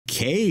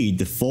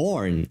Kado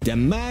Thorne, the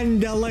man,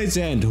 the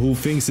legend who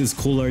thinks he's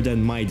cooler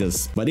than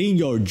Midas. But in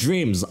your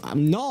dreams,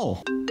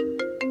 no.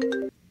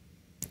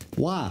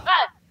 What?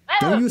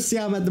 Don't you see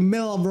I'm at the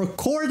middle of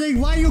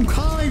recording? Why are you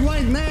calling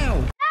right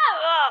now?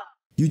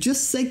 You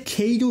just said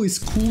Kado is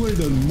cooler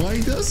than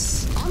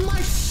Midas? I'm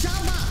like, shut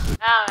up!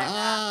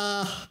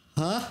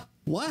 Huh?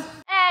 What?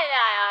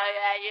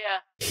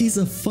 He's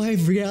a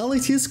 5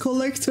 realities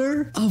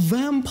collector? A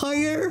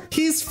vampire?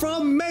 He's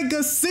from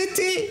Mega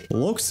City?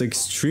 Looks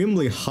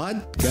extremely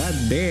hot,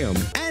 goddamn.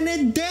 And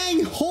a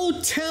dang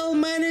hotel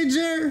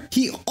manager?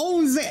 He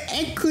owns the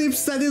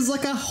Eclipse that is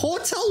like a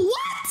hotel?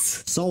 What?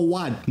 So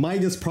what?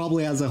 Midas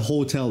probably has a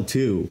hotel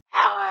too.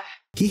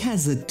 He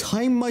has a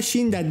time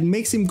machine that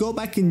makes him go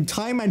back in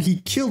time and he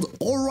killed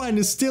Oro and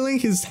is stealing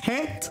his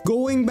head?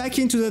 Going back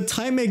into the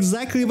time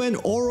exactly when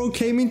Oro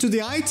came into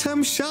the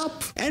item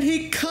shop? And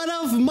he cut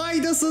off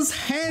Midas's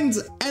hand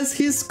as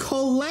his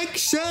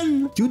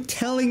collection? You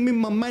telling me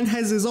my man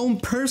has his own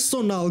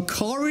personal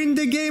car in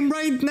the game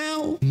right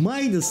now?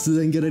 Midas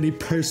didn't get any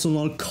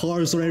personal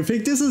cars or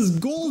anything. This is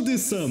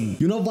Goldism.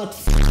 You know what?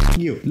 F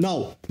you.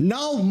 No,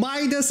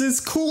 Midas is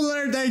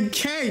cooler than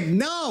Kate.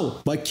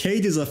 No, but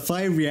Kate is a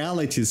 5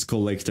 realities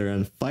collector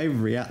and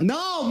 5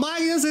 No,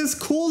 Midas is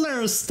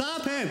cooler.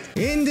 Stop it.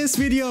 In this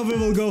video, we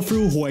will go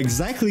through who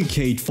exactly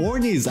Kado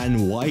Thorne is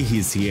and why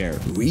he's here.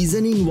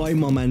 Reasoning why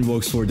my man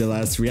works for the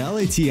last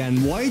reality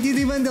and why did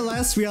even the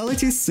last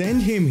reality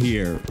send him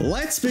here.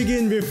 Let's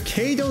begin with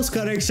Kado's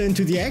connection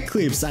to the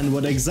Eclipse and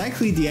what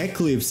exactly the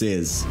Eclipse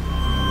is.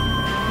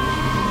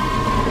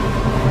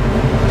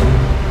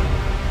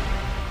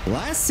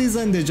 Last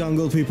season, the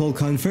jungle people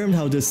confirmed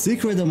how the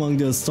secret among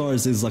the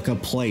stars is like a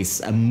place,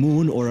 a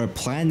moon or a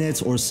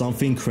planet or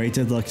something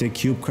created like the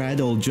cube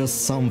cradle,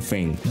 just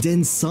something.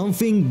 Then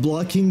something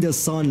blocking the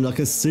sun like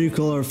a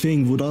circular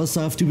thing would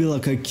also have to be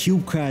like a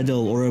cube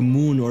cradle or a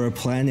moon or a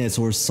planet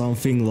or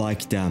something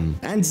like them.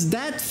 And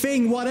that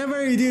thing, whatever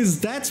it is,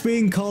 that's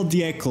being called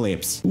the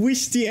eclipse.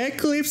 Which the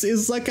eclipse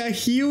is like a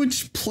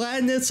huge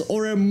planet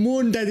or a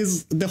moon that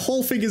is, the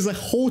whole thing is a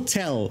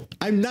hotel.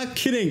 I'm not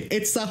kidding,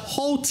 it's a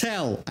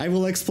hotel. I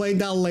will explain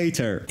that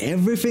later.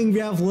 Everything we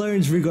have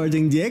learned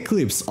regarding the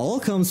eclipse all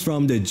comes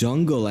from the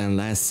jungle and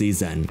last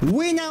season.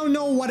 We now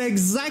know what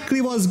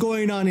exactly was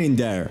going on in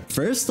there.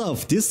 First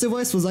off, this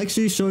device was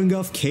actually showing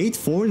off Kado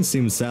Thorne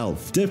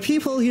himself. The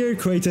people here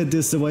created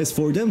this device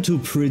for them to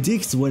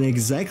predict when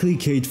exactly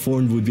Kado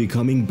Thorne would be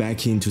coming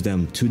back into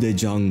them, to the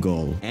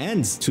jungle,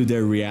 and to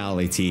their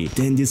reality.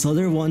 Then this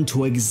other one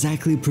to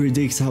exactly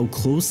predict how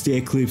close the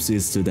eclipse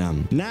is to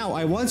them. Now,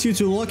 I want you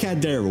to look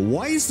at there.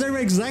 Why is there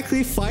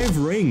exactly 5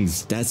 rings?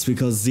 That's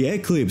because the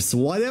eclipse,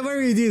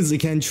 whatever it is, it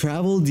can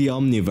travel the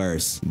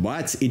omniverse,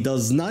 but it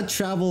does not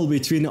travel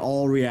between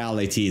all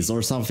realities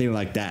or something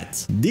like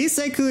that. This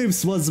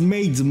eclipse was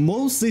made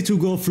mostly to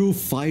go through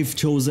 5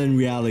 chosen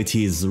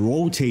realities,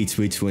 rotate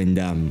between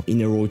them,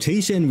 in a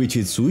rotation which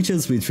it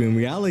switches between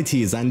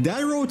realities, and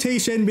that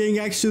rotation being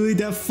actually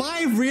the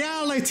 5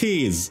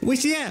 realities,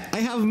 which yeah, I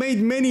have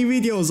made many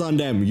videos on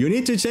them. You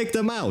need to check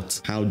them out.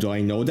 How do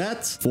I know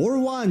that? For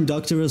one,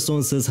 Dr.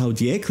 Stone says how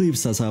the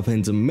eclipse has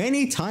happened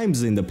many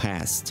times in the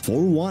past.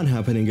 For one,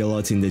 happening a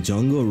lot in the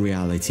jungle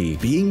reality,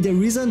 being the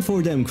reason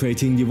for them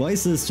creating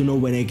devices to know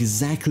when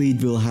exactly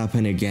it will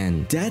happen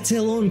again. That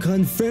alone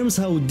confirms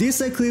how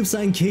this eclipse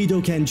and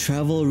Kado can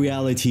travel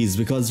realities,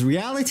 because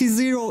reality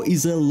 0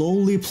 is a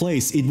lonely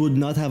place. It would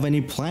not have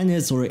any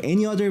planets or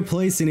any other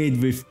place in it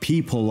with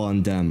people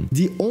on them.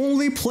 The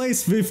only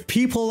place with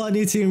people on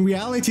it in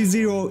reality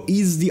 0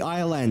 is the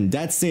island.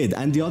 That's it.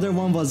 And the other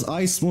one was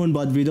Ice Moon,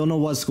 but we don't know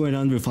what's going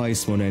on with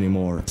Ice Moon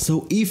anymore.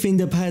 So if in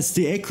the past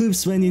the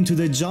eclipse went into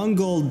the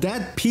jungle,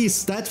 that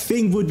piece, that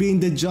thing would be in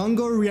the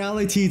jungle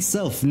reality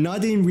itself,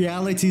 not in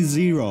reality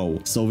 0.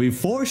 So we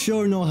for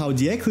sure know how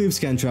the eclipse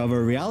can travel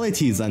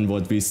realities, and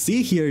what we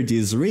see here,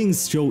 these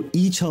rings show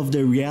each of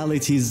the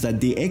realities that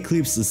the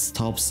eclipse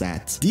stops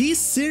at. These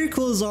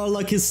circles are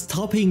like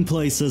stopping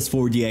places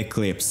for the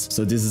eclipse.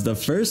 So this is the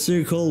first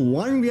circle,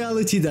 one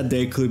reality that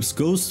the eclipse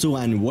goes to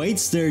and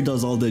waits there,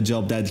 does all the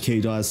job that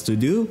Kado has to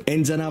do,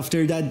 and then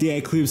after that the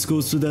eclipse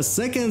goes to the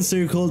second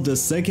circle, the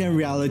second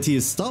reality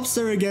stops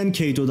there again,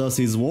 Kado does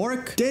his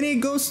work, then it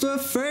goes to a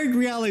third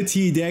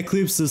reality, the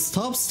eclipse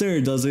stops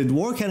there, does it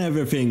work and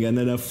everything, and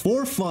then a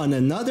fourth one,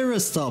 another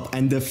stop,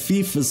 and the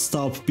fifth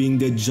stop being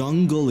the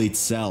jungle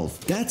itself.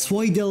 That's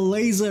why the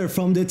laser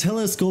from the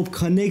telescope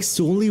connects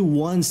to only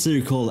one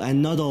circle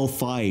and not all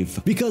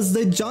 5, because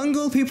the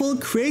jungle people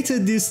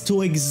created this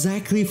to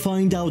exactly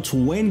find out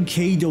when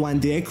Kado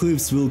and the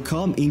eclipse will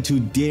come into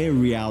their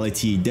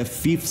reality, the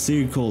 5th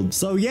circle.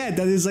 So yeah,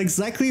 that is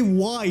exactly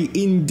why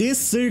in this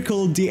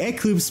circle the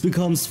eclipse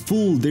becomes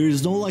full. There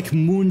is no like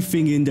moon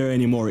thing in there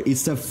anymore.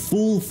 It's a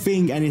full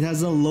thing and it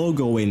has a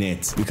logo in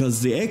it,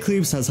 because the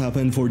eclipse has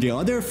happened for the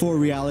other 4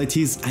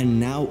 realities and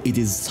now it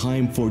is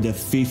time for the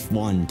 5th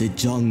one, the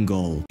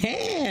jungle.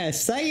 Hey,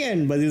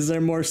 Scyan, but is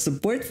there more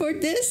support for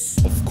this?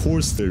 Of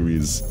course there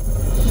is.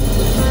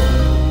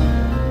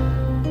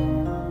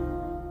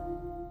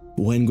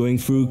 When going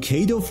through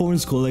Kado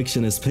Thorne's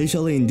collection,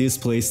 especially in this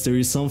place, there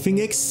is something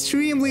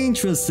extremely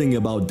interesting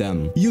about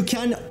them. You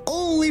can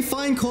only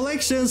find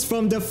collections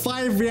from the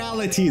 5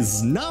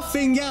 realities,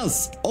 nothing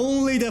else,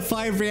 only the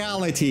 5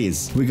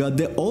 realities. We got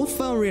the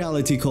Oathbound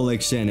reality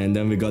collection, and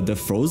then we got the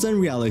Frozen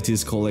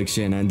realities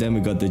collection, and then we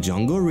got the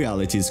Jungle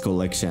realities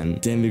collection.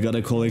 Then we got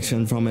a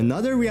collection from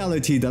another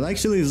reality that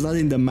actually is not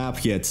in the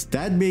map yet,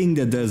 that being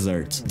the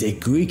desert. The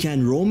Greek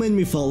and Roman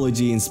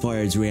mythology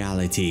inspired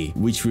reality,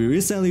 which we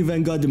recently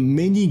even got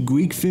many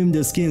Greek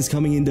themed skins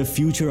coming in the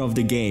future of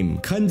the game,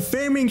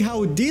 confirming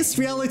how this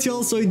reality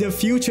also in the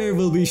future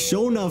will be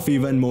shown off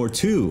even more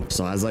too.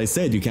 So as I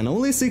said, you can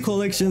only see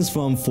collections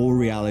from 4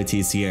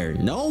 realities here,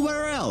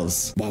 nowhere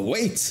else. But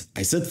wait,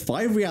 I said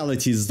 5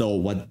 realities though.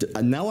 What?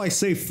 Now I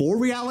say 4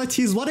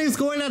 realities? What is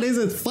going on? Is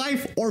it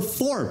 5 or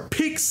 4?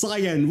 Pick,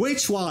 Scyan,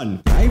 which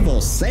one? I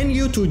will send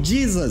you to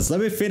Jesus.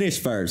 Let me finish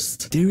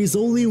first. There is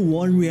only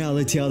one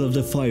reality out of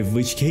the 5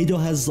 which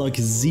Kado has like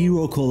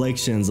 0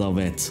 collections of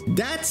it.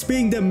 That's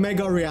being the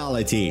mega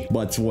reality.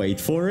 But wait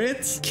for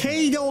it.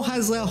 Kado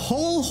has a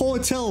whole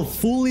hotel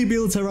fully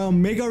built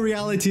around mega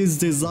reality's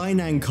design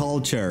and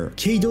culture.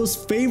 Kado's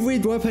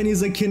favorite weapon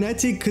is a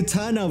kinetic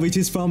katana which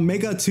is from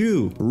Mega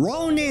 2.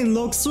 Ronin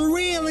looks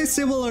really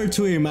similar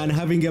to him and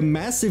having a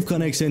massive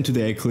connection to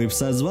the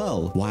Eclipse as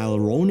well, while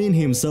Ronin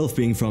himself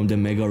being from the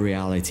mega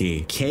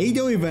reality.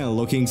 Kado even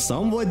looking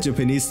somewhat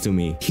Japanese to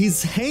me.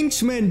 His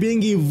henchmen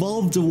being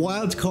evolved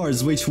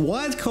wildcards, which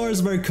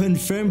wildcards were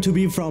confirmed to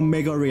be from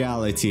mega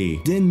reality.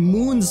 Then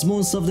moons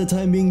most of the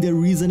time being the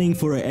reasoning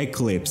for an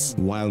eclipse,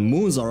 while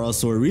moons are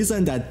also a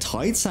reason that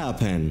tides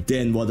happen.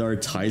 Then what are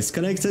tides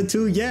connected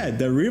to? Yeah,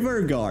 the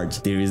river guard.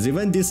 There is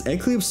even this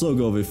eclipse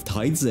logo with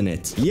tides in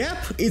it. Yep,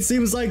 it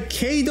seems like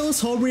Kado's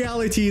home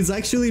reality is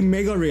actually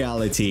mega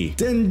reality.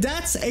 Then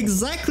that's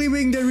exactly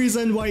being the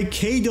reason why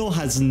Kado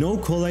has no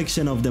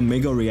collection of the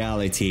mega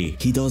reality.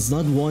 He does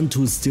not want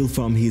to steal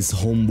from his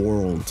home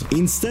world.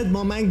 Instead,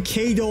 my man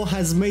Kado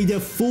has made a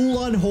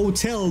full-on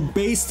hotel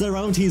based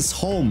around his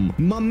home.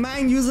 My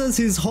man uses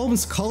his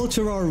home's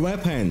cultural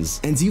weapons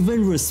and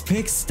even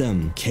respects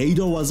them.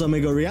 Kado was a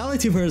mega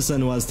reality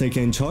person who has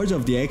taken charge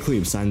of the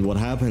eclipse and what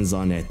happens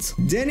on it.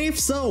 Then if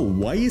so,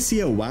 why is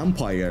he a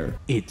vampire?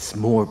 It's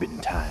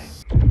Morbin time.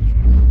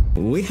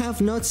 We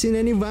have not seen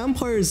any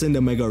vampires in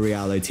the mega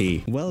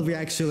reality. Well, we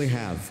actually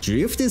have.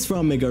 Drift is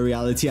from mega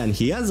reality and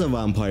he has a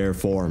vampire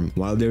form,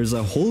 while there's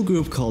a whole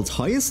group called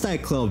Highest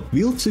Stack Club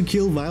built to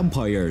kill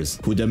vampires,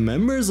 who the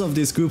members of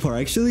this group are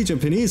actually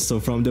Japanese, so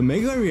from the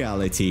mega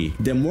reality.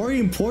 The more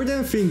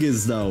important thing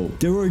is though,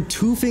 there were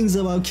 2 things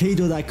about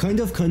Kado that kind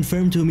of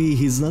confirmed to me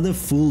he's not a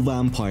full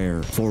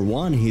vampire. For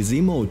one, his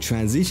emote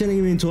transitioning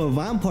him into a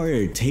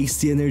vampire takes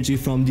the energy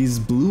from these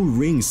blue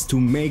rings to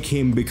make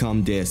him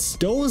become this.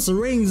 Those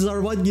rings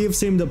are what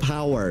gives him the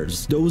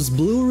powers. Those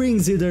blue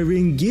rings either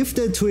being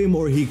gifted to him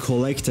or he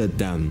collected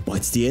them.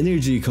 But the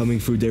energy coming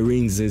through the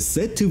rings is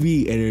said to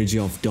be energy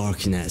of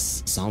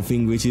darkness,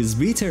 something which is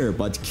bitter,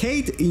 but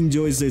Kate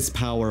enjoys this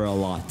power a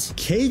lot.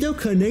 Kado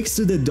connects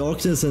to the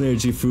darkness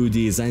energy through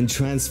these and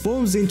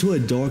transforms into a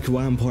dark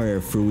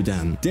vampire through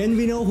them. Then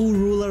we know who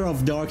ruler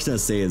of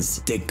darkness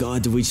is, the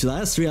god which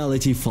last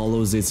reality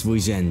follows its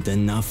vision, the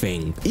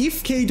Nothing.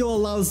 If Kado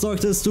allows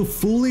darkness to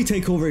fully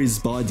take over his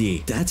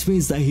body, that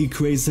means that he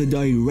creates a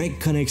direct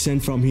connection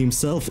from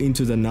himself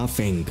into the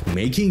Nothing,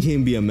 making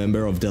him be a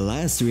member of the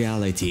last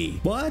reality.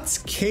 But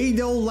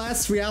Kado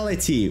last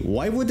reality,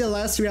 why would the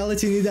last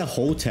reality need a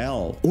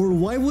hotel? Or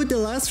why would the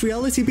last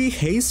reality be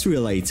haste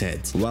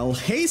related? Well,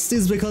 haste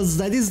is because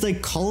that is the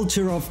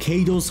culture of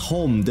Kado's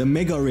home, the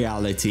mega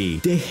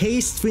reality. The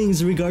haste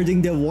things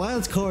regarding the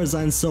wild cards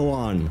and so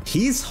on.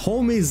 His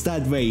home is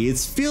that way,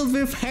 it's filled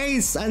with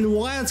haste and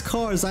wild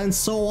cards and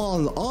so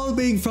on, all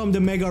being from the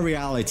mega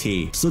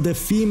reality. So the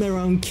theme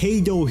around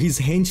Kado, his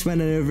henchmen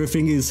and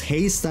everything is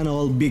haste and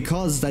all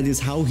because that is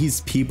how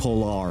his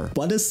people are.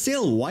 But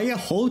still, why a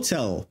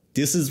hotel?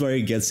 This is where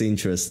it gets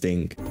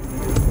interesting.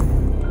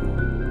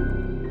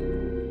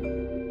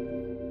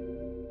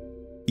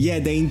 Yeah,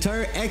 the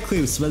entire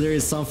eclipse, whether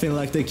it's something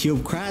like the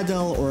cube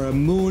cradle or a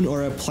moon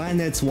or a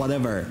planet,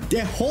 whatever,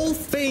 the whole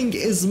thing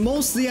is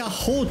mostly a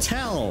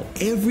hotel.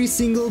 Every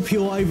single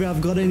POI we have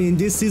gotten in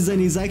this season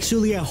is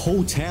actually a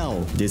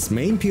hotel. This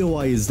main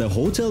POI is the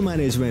hotel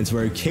management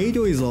where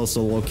Kado is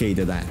also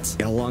located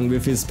at, along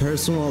with his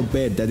personal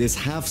bed that is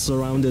half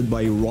surrounded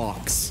by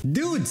rocks.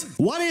 Dude,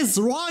 what is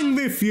wrong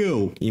with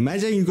you?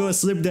 Imagine you go to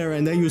sleep there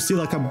and then you see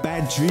like a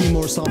bad dream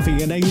or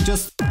something and then you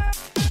just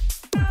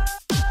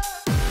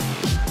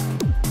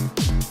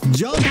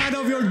jump out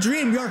of your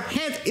dream, your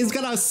head is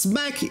gonna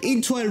smack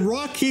into a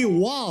rocky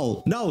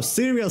wall. No,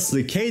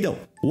 seriously, Kado.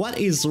 What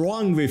is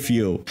wrong with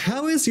you?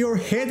 How is your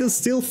head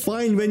still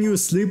fine when you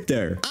sleep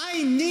there?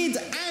 I need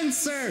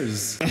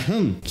answers!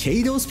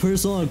 Kado's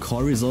personal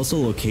car is also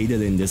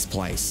located in this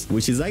place,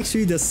 which is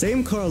actually the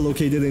same car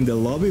located in the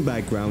lobby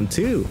background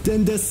too.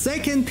 Then the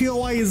second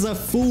POI is a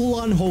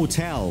full-on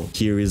hotel.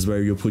 Here is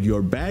where you put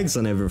your bags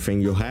and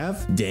everything you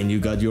have. Then you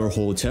got your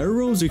hotel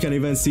rooms. You can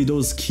even see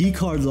those key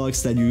card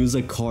locks that you use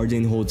a card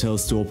in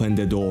hotels to open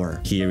the door.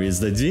 Here is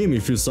the gym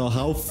if you saw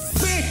how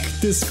thick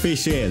this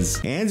fish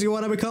is. And you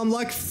want to become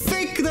like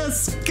thick the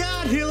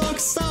Scott, he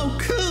looks so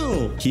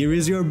cool. Here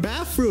is your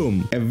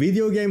bathroom. A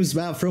video game's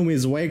bathroom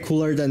is way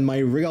cooler than my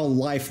real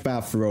life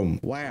bathroom.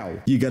 Wow.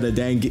 You got a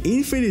dang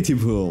infinity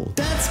pool.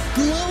 That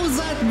glows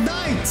at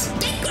night.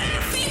 The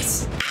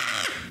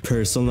graphics.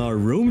 Personal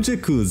room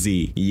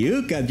jacuzzi.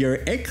 You got your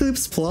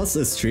Eclipse Plus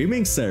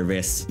streaming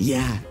service.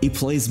 Yeah, it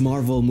plays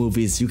Marvel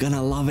movies. You're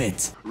gonna love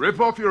it. Rip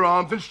off your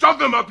arms and shove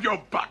them up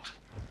your butt.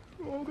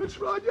 Oh, that's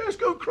right. Yes,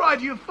 go cry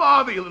to your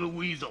father, you little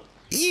weasel.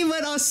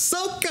 Even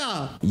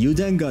Ahsoka! You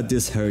then got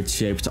this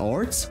heart-shaped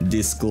art,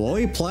 this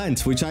glowy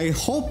plant, which I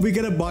hope we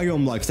get a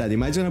biome like that.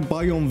 Imagine a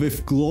biome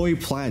with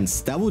glowy plants.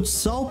 That would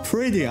so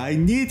pretty. I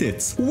need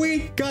it.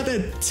 We got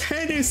a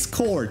tennis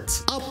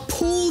court, a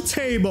pool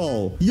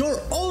table, your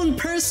own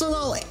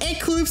personal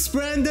Eclipse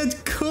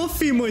branded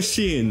coffee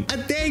machine, a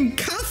dang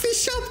coffee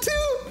shop too.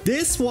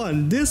 This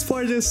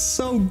part is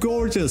so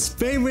gorgeous.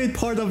 Favorite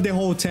part of the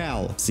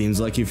hotel.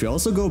 Seems like if you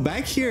also go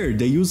back here,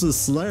 they use a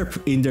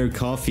slurp in their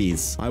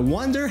coffees. I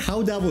wonder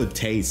how that would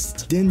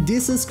taste. Then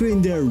this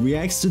screen there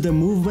reacts to the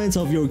movement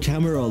of your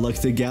camera like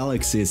the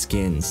Galaxy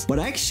skins. But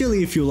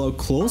actually, if you look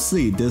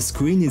closely, the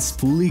screen is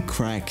fully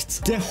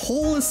cracked. The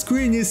whole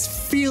screen is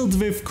filled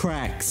with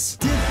cracks.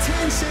 The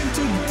attention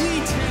to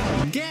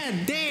detail.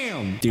 God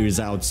damn. There's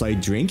outside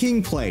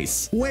drinking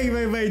place. Wait,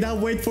 now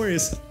wait for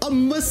this. A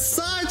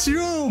massage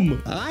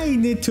room. I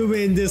need to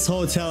be in this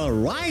hotel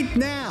right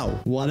now.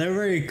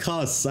 Whatever it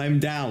costs, I'm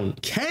down.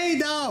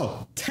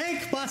 Kado,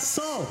 take my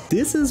soul.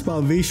 This is my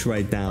wish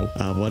right now.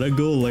 I wanna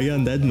go lay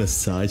on that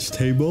massage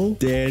table.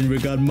 Then we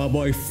got my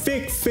boy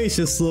Thick Fish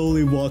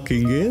slowly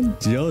walking in,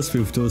 just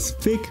with those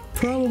thick,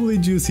 probably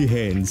juicy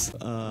hands.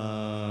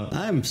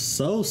 I'm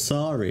so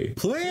sorry.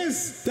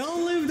 Please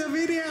don't leave the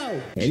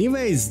video.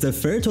 Anyways, the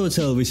third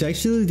hotel, which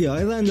actually the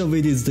island of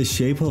it is the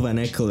shape of an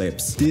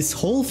eclipse. This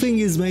whole thing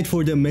is made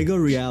for the mega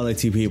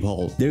reality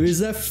people. There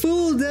is a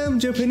full damn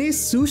Japanese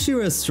sushi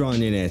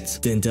restaurant in it.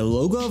 Then the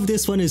logo of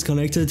this one is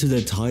connected to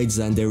the tides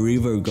and the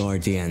river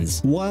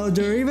guardians. While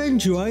there are even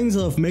drawings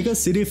of Mega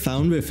City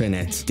found within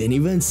it. Then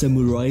even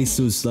samurai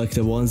suits like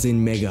the ones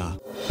in Mega.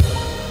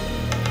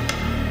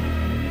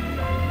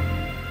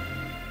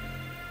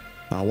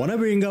 I wanna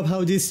bring up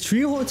how these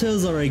three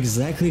hotels are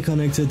exactly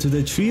connected to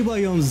the three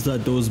biomes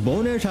that those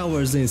boner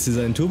towers in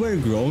season 2 were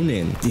grown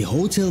in. The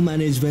hotel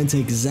management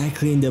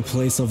exactly in the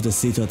place of the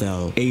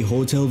Citadel. A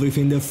hotel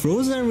within the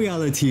frozen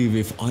reality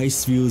with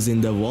ice views in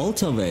the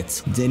vault of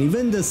it. Then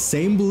even the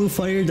same blue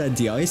fire that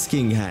the Ice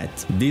King had.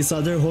 This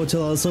other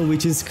hotel also,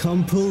 which is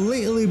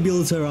completely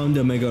built around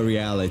the mega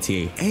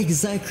reality.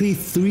 Exactly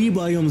 3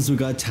 biomes we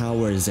got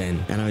towers in.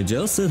 And I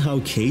just said how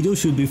Kado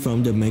should be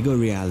from the mega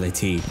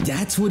reality.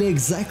 That would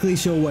exactly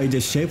show why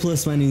the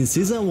Shapeless Man in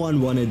season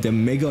 1 wanted the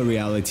mega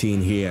reality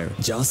in here.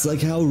 Just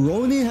like how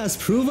Ronin has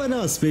proven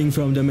us being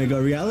from the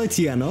mega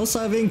reality and also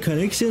having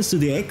connections to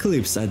the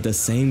eclipse at the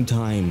same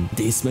time.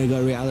 This mega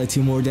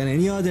reality more than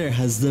any other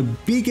has the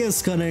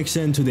biggest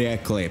connection to the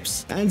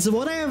eclipse. And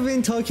what I have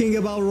been talking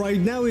about right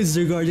now is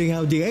regarding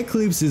how the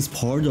eclipse is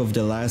part of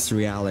the last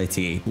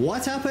reality.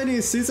 What happened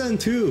in season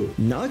 2?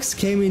 Nox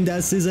came in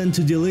that season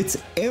to delete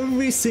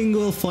every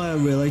single file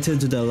related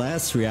to the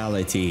last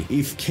reality.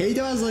 If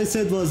Kado, as I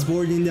said, was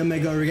born in the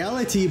mega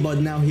reality but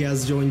now he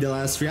has joined the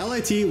last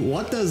reality,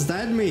 what does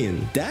that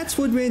mean? That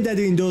would mean that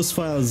in those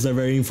files there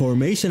were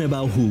information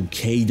about who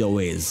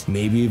Kado is,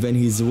 maybe even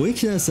his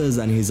weaknesses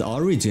and his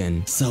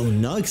origin. So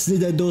Nox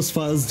needed those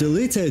files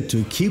deleted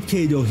to keep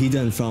Kado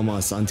hidden from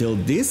us until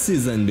this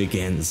season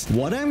begins.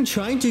 What I'm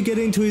trying to get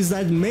into is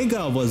that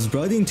Mega was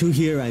brought into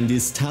here and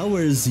these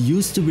towers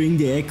used to bring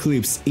the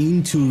eclipse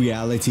into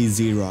reality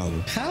 0.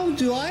 How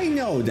do I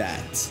know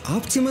that?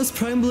 Optimus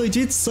Prime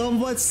legit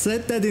somewhat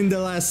said that in the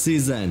last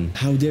season,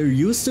 how there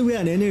used to be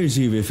an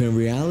energy within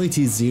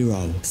reality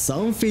 0,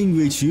 something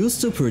which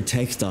used to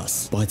protect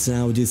us, but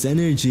now this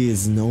energy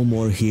is no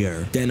more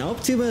here. Then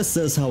Optimus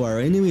says how our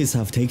enemies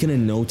have taken a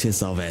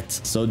notice of it,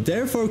 so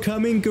therefore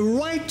coming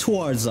right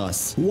towards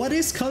us. What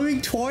is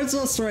coming towards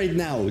us right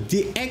now?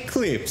 The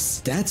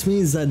eclipse. That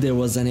means that there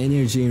was an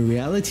energy in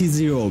reality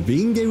 0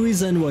 being the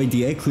reason why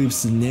the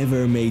eclipse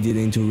never made it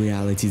into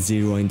reality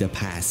 0 in the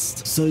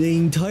past. So the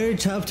entire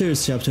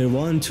chapters, chapter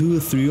 1, 2,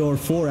 3 or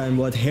 4 and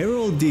what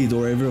Herald Kado did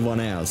or everyone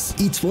else.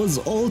 It was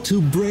all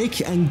to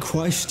break and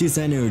crush this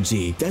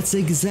energy. That's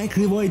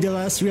exactly why the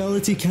last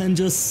reality can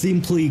just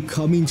simply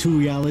come into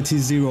reality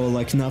zero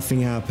like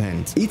nothing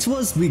happened. It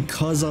was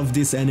because of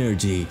this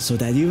energy, so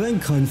that even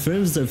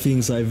confirms the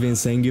things I've been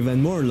saying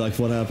even more, like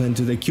what happened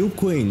to the Cube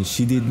Queen.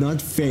 She did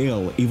not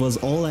fail, it was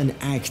all an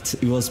act,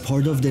 it was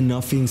part of the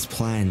Nothing's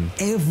plan.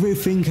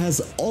 Everything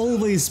has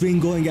always been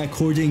going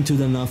according to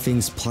the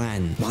Nothing's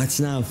plan. But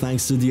now,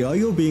 thanks to the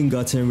IO being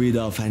gotten rid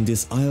of and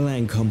this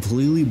island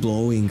completely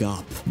blowing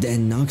up,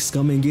 then Nox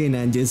coming in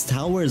and these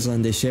towers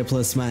on the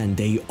Shapeless Man,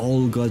 they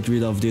all got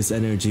rid of this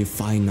energy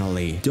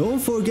finally. Don't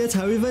forget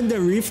how even the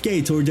Rift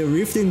Gate or the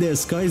rift in the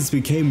skies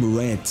became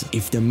red.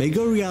 If the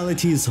Mega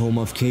reality is home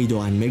of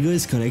Kado and Mega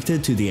is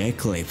connected to the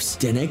Eclipse,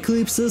 then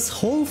Eclipse's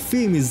whole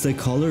theme is the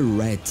color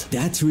red.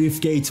 That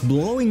Rift Gate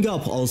blowing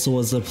up also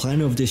was the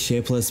plan of the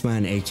Shapeless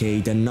Man,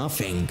 aka the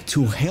Nothing,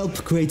 to help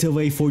create a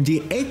way for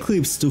the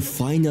Eclipse to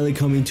finally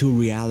come into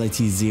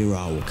reality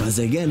zero. Cause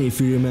again, if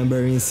you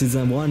remember in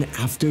season 1,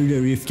 after the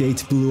Rift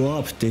Gate blew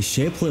up, the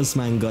Shapeless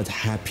Man got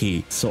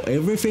happy, so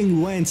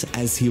everything went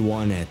as he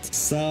wanted.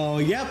 So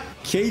yep,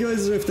 Kado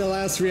is with the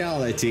last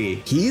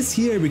reality. He's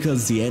here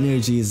because the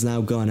energy is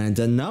now gone and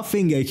the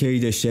Nothing, aka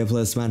the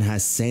Shapeless Man,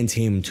 has sent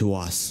him to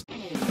us.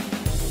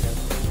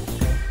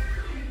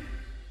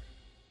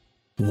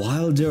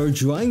 While there are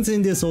drawings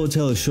in this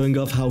hotel showing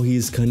off how he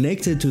is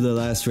connected to the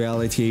last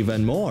reality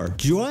even more.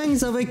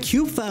 Drawings of a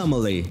cube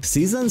family,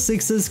 season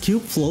 6's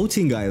cube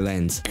floating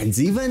island, and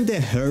even the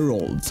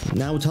Herald.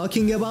 Now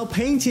talking about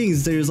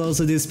paintings, there is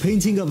also this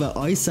painting of an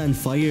ice and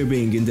fire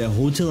being in the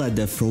hotel at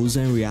the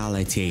frozen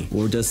reality,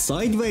 where the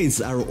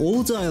sideways are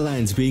old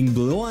islands being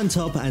blue on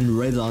top and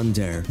red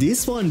under.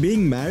 This one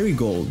being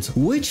marigold,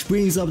 which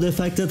brings up the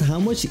fact that how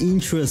much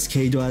interest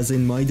Kado has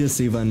in Midas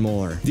even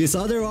more. This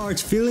other art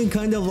feeling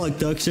kind of like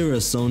Dr.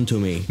 Stone to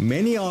me.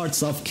 Many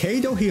arts of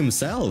Kado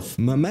himself.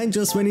 My man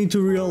just went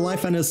into real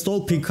life and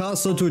stole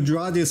Picasso to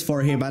draw this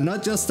for him, and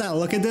not just that,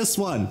 look at this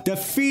one. The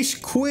fish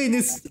queen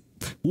is...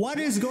 What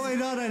is going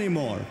on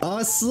anymore?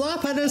 A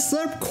slap and a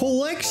slurp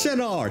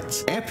collection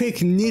art.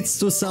 Epic needs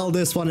to sell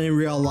this one in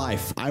real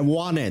life. I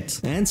want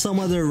it. And some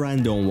other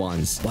random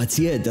ones. But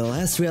yeah, the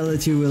last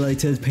reality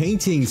related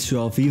paintings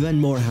show off even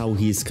more how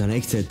he's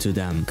connected to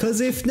them.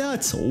 Cause if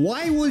not,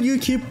 why would you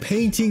keep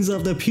paintings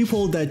of the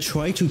people that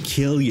try to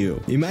kill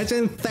you?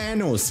 Imagine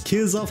Thanos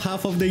kills off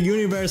half of the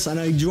universe and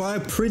I draw a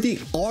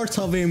pretty art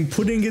of him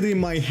putting it in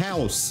my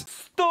house.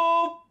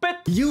 Stupid!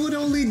 You would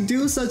only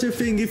do such a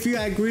thing if you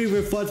agree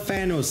with what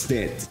Thanos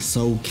did.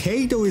 So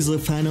Kado is a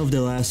fan of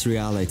the last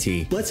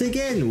reality. But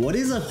again, what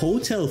is a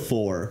hotel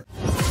for?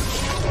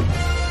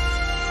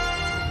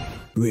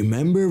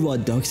 Remember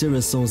what Dr.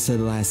 Stone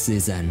said last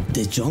season.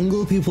 The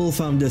jungle people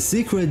found the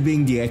secret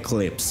being the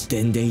eclipse.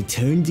 Then they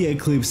turned the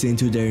eclipse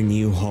into their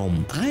new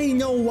home. I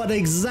know what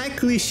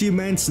exactly she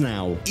meant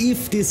now.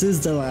 If this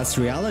is the last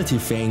reality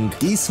thing,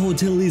 this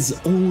hotel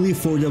is only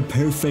for the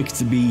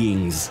perfect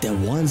beings. The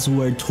ones who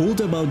were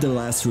told about the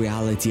last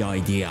reality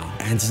idea.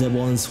 And the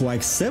ones who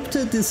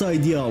accepted this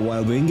idea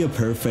while being a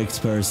perfect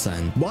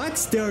person. But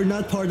they are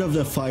not part of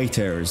the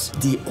fighters.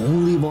 The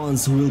only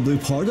ones who will be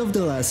part of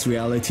the last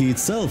reality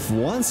itself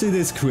once it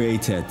is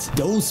created.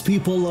 Those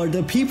people are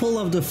the people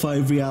of the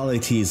 5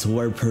 realities who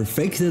are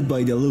perfected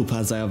by the loop,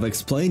 as I have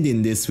explained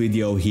in this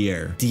video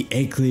here. The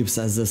eclipse,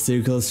 as the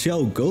circles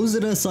show, goes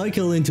in a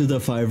cycle into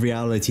the 5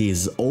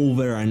 realities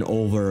over and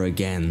over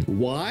again.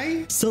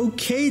 Why? So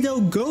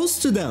Kado goes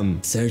to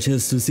them,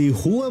 searches to see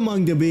who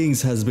among the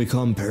beings has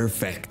become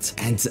perfect,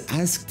 and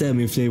asks them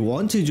if they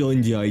want to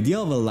join the idea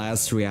of a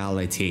last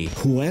reality.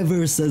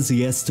 Whoever says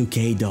yes to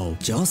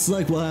Kado, just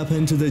like what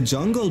happened to the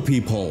jungle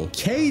people,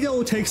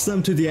 Kado takes them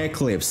to the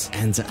eclipse,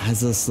 and as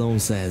Sloan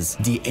says,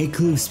 the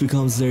eclipse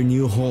becomes their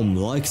new home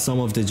like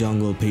some of the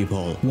jungle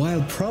people.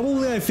 While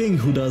probably I think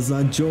who does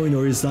not join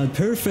or is not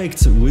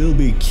perfect will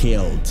be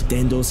killed.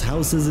 Then those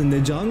houses in the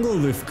jungle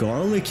with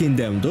garlic in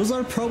them, those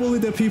are probably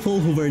the people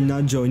who were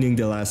not joining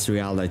the last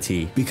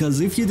reality.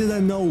 Because if you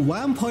didn't know,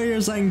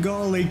 vampires and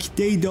garlic,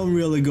 they don't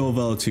really go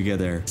well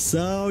together.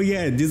 So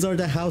yeah, these are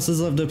the houses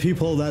of the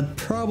people that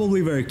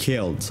probably were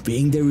killed,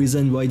 being the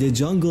reason why the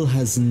jungle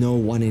has no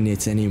one in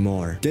it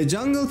anymore. The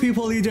jungle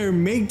people either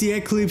make the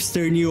eclipse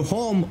their new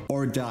home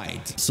or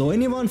died. So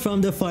anyone from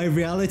the 5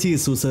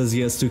 realities who says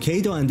yes to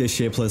Kado and the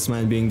Shapeless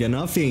Man being the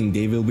Nothing,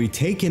 they will be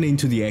taken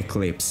into the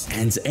eclipse.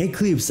 And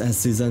eclipse, as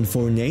season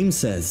 4 name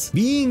says,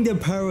 being the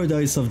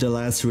paradise of the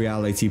last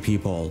reality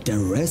people, the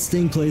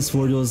resting place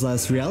for those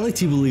last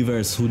reality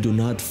believers who do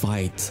not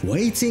fight,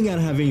 waiting and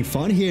having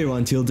fun here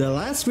until the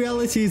last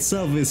reality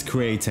itself is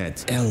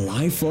created. A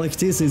life like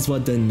this is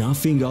what the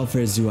Nothing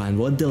offers you and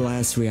what the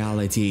last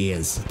reality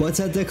is, but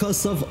at the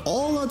cost of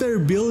all other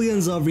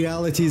billions of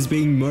realities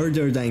being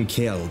murdered and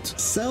killed.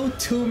 So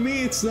to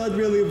me it's not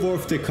really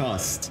worth the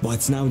cost.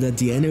 But now that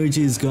the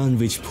energy is gone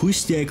which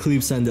pushed the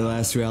eclipse and the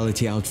last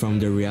reality out from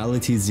the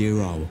reality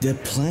zero, the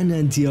plan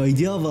and the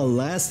idea of a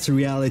last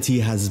reality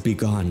has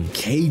begun.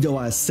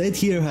 Kado, as said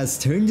here, has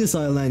turned this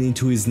island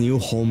into his new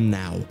home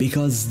now,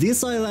 because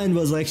this island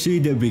was actually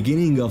the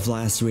beginning of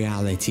last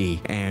reality,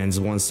 and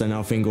once the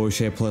nothing or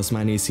shapeless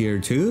man is here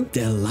too,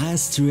 the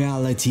last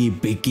reality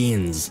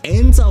begins.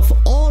 End of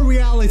all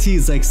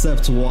realities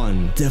except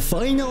one. The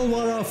final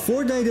war of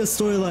Fortnite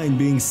storyline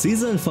being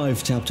season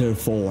 5 chapter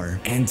 4,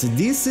 and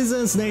this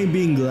season's name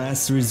being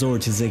Last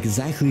Resort is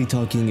exactly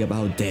talking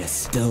about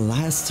this. The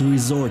last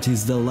resort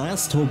is the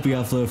last hope we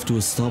have left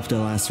to stop the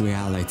last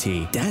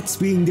reality, that's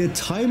being the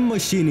time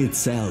machine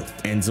itself.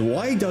 And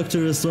why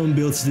Dr. Stone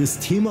built this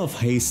team of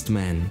haste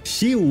men?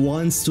 She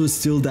wants to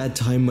steal that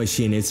time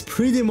machine, it's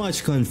pretty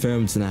much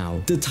confirmed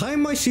now. The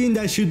time machine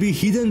that should be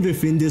hidden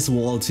within this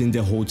vault in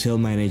the hotel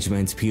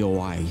management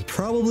POI,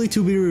 probably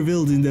to be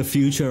revealed in the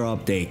future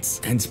updates.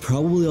 And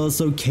probably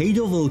also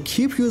Kado will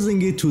keep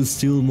using it to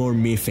steal more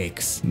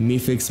mythics.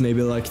 Mythics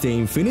maybe like the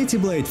Infinity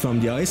Blade from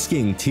the Ice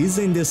King teased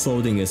in this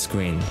loading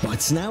screen.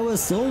 But now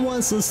Stone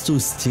wants us to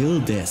steal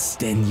this,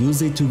 then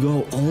use it to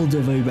go all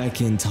the way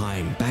back in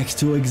time, back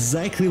to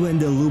exactly when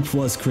the loop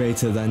was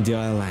created on the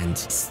island.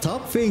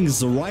 Stop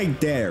things right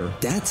there.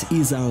 That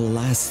is our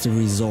last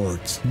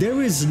resort.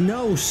 There is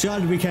no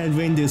shot we can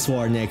win this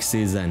war next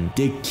season.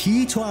 The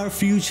key to our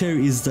future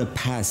is the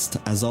past,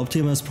 as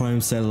Optimus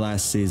Prime said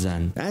last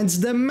season. And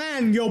the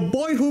man, your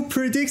boy who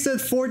predicted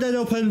Fortnite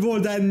open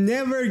world and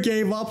never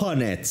gave up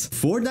on it.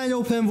 Fortnite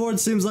open world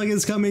seems like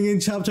it's coming in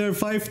chapter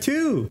 5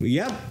 too.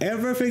 Yep,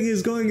 everything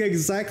is going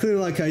exactly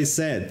like I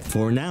said.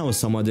 For now,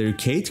 some other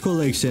Kate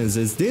collections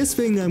is this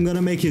thing I'm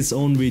gonna make its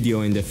own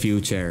video in the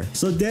future.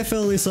 So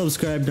definitely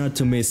subscribe not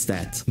to miss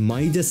that.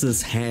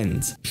 Midas's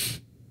hand.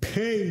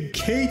 Hey,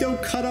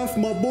 Kado cut off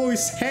my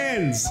boy's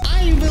hands.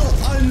 I will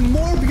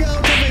unmorph you out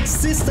of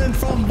existence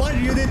from what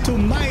you did to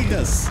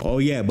Midas. Oh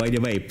yeah, by the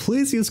way,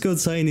 please use code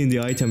Scyan in the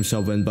item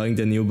shop when buying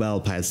the new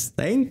battle pass.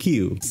 Thank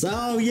you.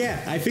 So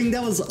yeah, I think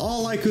that was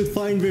all I could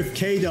find with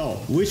Kado,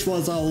 which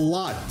was a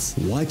lot.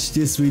 Watch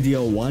this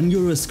video on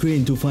your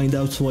screen to find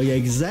out why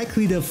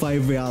exactly the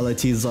 5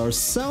 realities are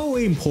so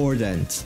important.